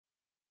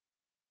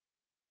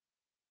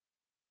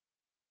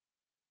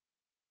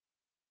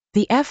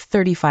The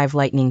F-35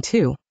 Lightning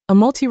II, a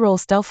multi-role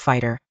stealth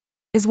fighter,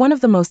 is one of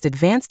the most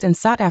advanced and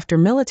sought-after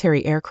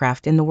military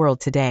aircraft in the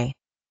world today.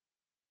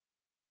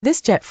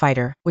 This jet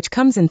fighter, which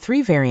comes in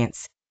three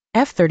variants,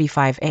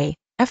 F-35A,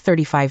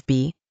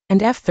 F-35B,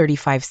 and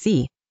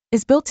F-35C,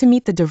 is built to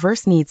meet the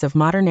diverse needs of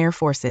modern air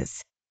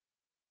forces.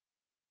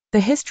 The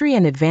history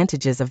and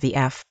advantages of the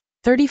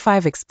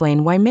F-35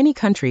 explain why many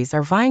countries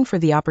are vying for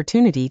the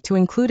opportunity to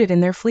include it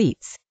in their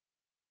fleets.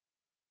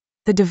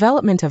 The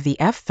development of the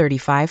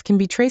F-35 can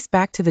be traced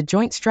back to the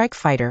Joint Strike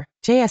Fighter,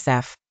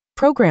 JSF,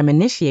 program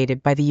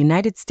initiated by the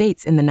United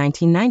States in the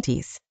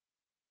 1990s.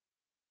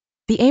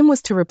 The aim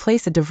was to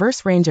replace a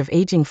diverse range of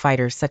aging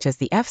fighters such as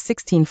the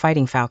F-16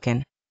 Fighting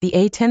Falcon, the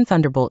A-10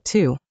 Thunderbolt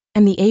II,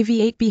 and the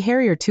AV-8B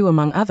Harrier II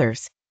among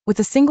others, with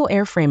a single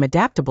airframe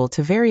adaptable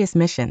to various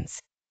missions.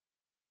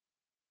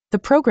 The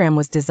program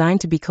was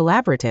designed to be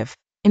collaborative,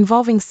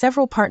 involving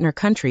several partner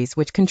countries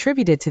which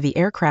contributed to the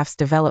aircraft's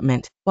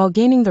development, while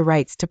gaining the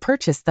rights to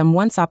purchase them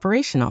once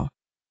operational.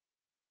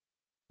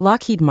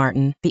 Lockheed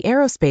Martin, the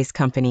aerospace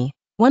company,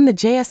 won the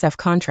JSF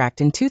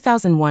contract in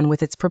 2001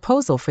 with its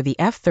proposal for the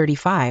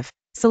F-35,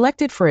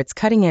 selected for its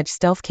cutting-edge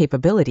stealth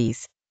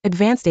capabilities,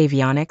 advanced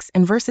avionics,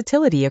 and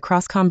versatility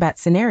across combat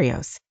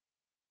scenarios.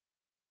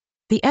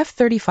 The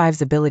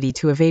F-35's ability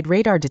to evade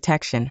radar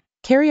detection,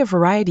 carry a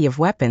variety of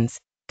weapons,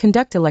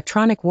 conduct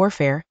electronic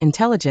warfare,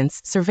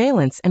 intelligence,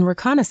 surveillance, and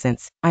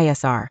reconnaissance,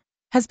 ISR,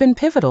 has been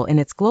pivotal in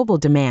its global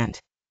demand.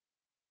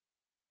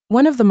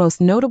 One of the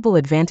most notable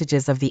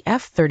advantages of the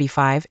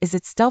F-35 is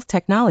its stealth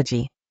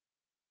technology.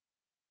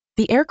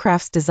 The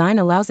aircraft's design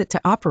allows it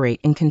to operate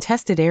in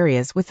contested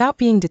areas without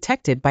being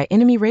detected by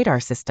enemy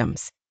radar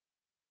systems.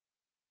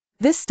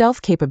 This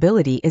stealth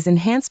capability is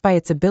enhanced by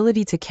its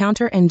ability to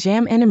counter and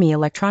jam enemy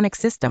electronic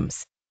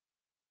systems.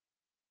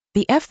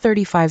 The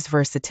F-35's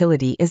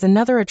versatility is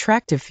another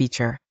attractive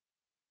feature.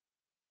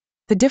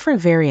 The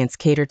different variants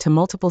cater to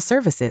multiple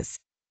services.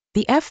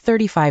 The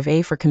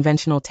F-35A for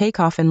conventional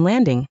takeoff and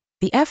landing,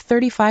 the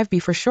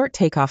F-35B for short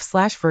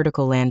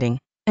takeoff/vertical landing,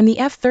 and the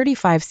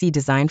F-35C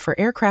designed for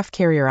aircraft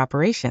carrier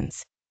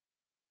operations.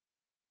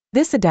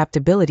 This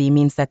adaptability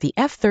means that the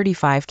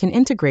F-35 can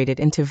integrate it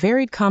into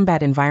varied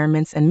combat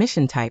environments and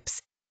mission types,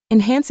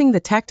 enhancing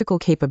the tactical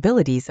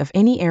capabilities of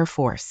any air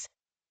force.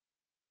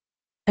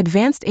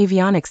 Advanced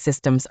avionics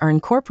systems are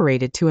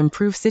incorporated to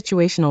improve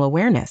situational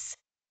awareness.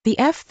 The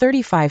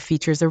F-35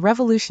 features a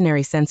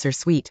revolutionary sensor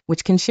suite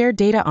which can share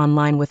data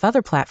online with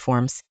other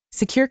platforms,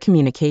 secure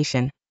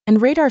communication, and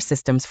radar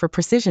systems for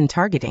precision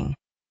targeting.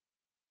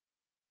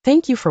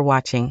 Thank you for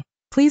watching.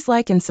 Please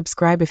like and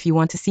subscribe if you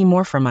want to see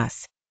more from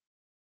us.